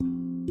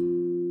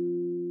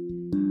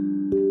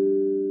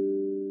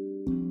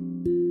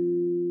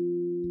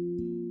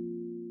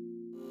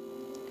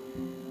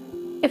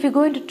If you're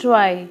going to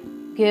try,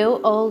 go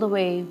all the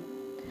way.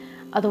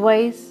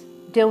 Otherwise,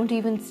 don't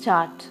even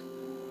start.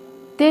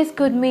 This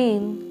could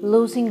mean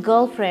losing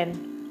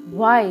girlfriend,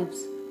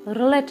 wives,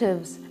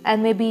 relatives,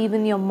 and maybe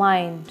even your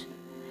mind.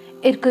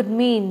 It could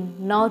mean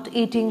not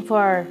eating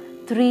for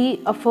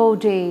 3 or 4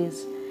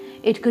 days.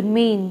 It could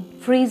mean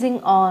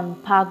freezing on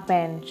park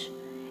bench.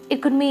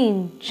 It could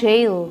mean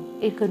jail.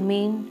 It could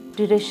mean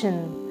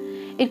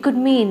derision. It could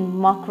mean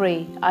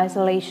mockery,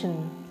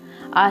 isolation.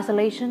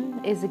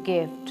 Isolation is a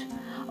gift.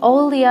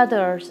 All the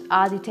others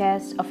are the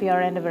test of your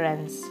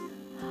endurance,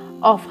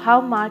 of how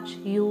much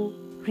you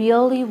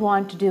really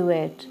want to do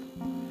it.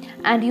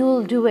 And you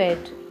will do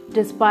it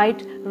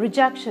despite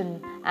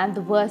rejection and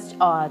the worst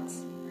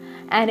odds.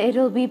 And it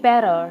will be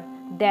better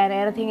than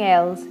anything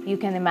else you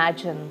can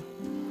imagine.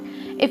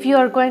 If you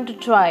are going to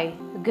try,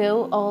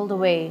 go all the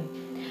way.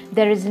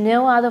 There is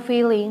no other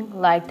feeling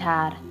like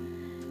that.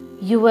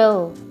 You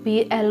will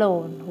be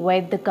alone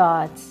with the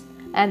gods,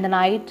 and the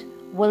night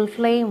will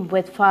flame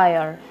with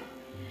fire.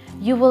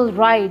 You will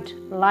ride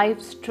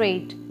life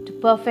straight to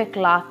perfect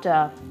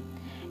laughter.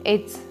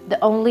 It's the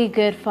only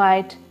good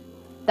fight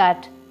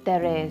that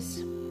there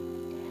is.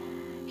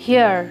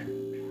 Here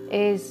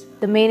is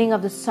the meaning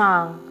of the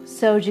song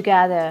sewed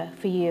together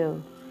for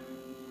you.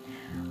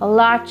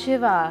 Lord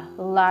Shiva,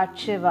 Lord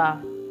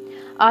Shiva,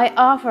 I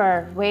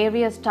offer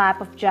various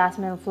types of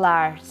jasmine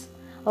flowers.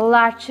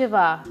 Lord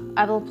Shiva,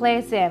 I will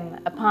place them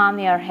upon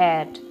your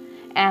head,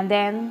 and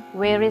then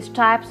various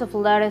types of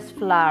lotus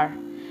flower,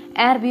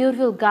 and a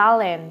beautiful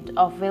garland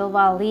of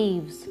vilva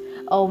leaves,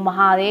 O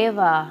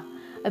Mahadeva,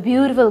 a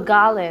beautiful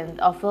garland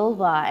of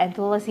vilva and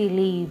tulasi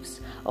leaves,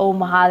 O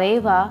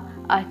Mahadeva,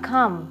 I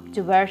come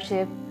to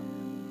worship.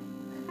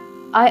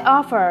 I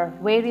offer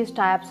various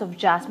types of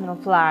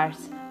jasmine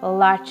flowers.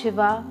 Lord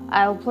Shiva,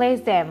 I will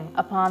place them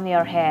upon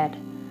your head.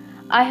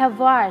 I have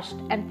washed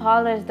and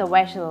polished the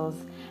vessels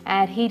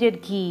and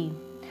heated ghee.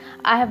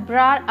 I have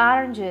brought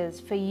oranges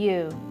for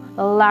you.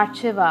 Lord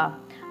Shiva,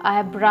 I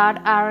have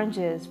brought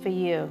oranges for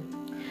you.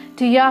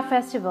 To your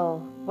festival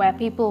where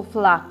people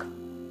flock,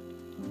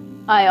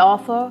 I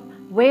offer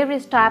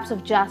various types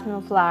of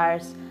jasmine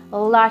flowers.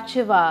 Lord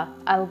Shiva,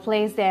 I will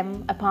place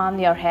them upon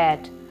your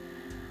head.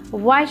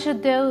 Why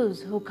should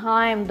those who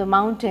climb the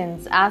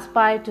mountains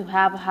aspire to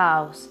have a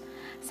house,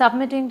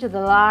 submitting to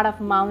the Lord of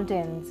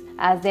Mountains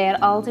as their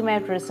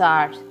ultimate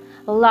resort?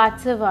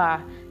 Lord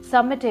Shiva,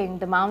 submitting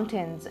the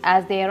mountains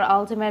as their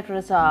ultimate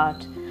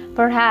resort.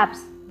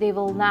 Perhaps they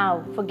will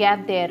now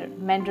forget their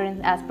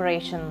Mandarin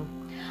aspiration.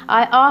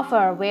 I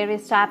offer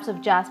various types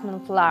of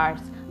jasmine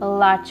flowers.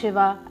 Lord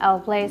Shiva, I will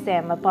place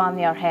them upon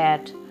your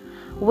head.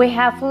 We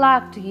have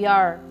flocked to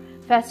your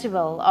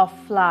festival of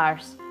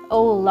flowers.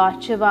 O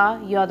Lord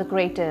Shiva, you are the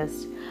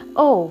greatest.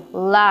 O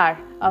Lord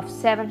of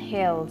 7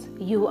 hills,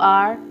 you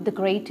are the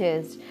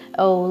greatest.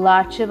 O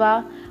Lord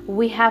Shiva,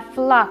 we have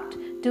flocked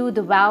to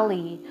the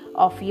valley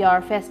of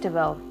your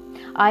festival.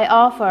 I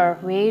offer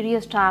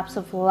various types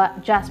of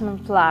jasmine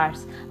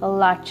flowers.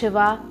 Lord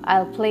Shiva,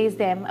 I'll place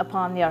them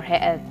upon your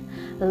head.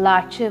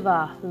 Lord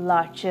Shiva,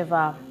 Lord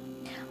Shiva.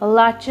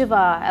 Lord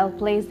Shiva, I'll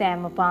place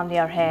them upon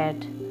your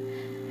head.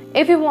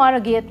 If you want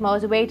to get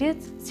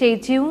motivated, stay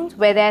tuned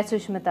with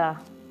Sushmita.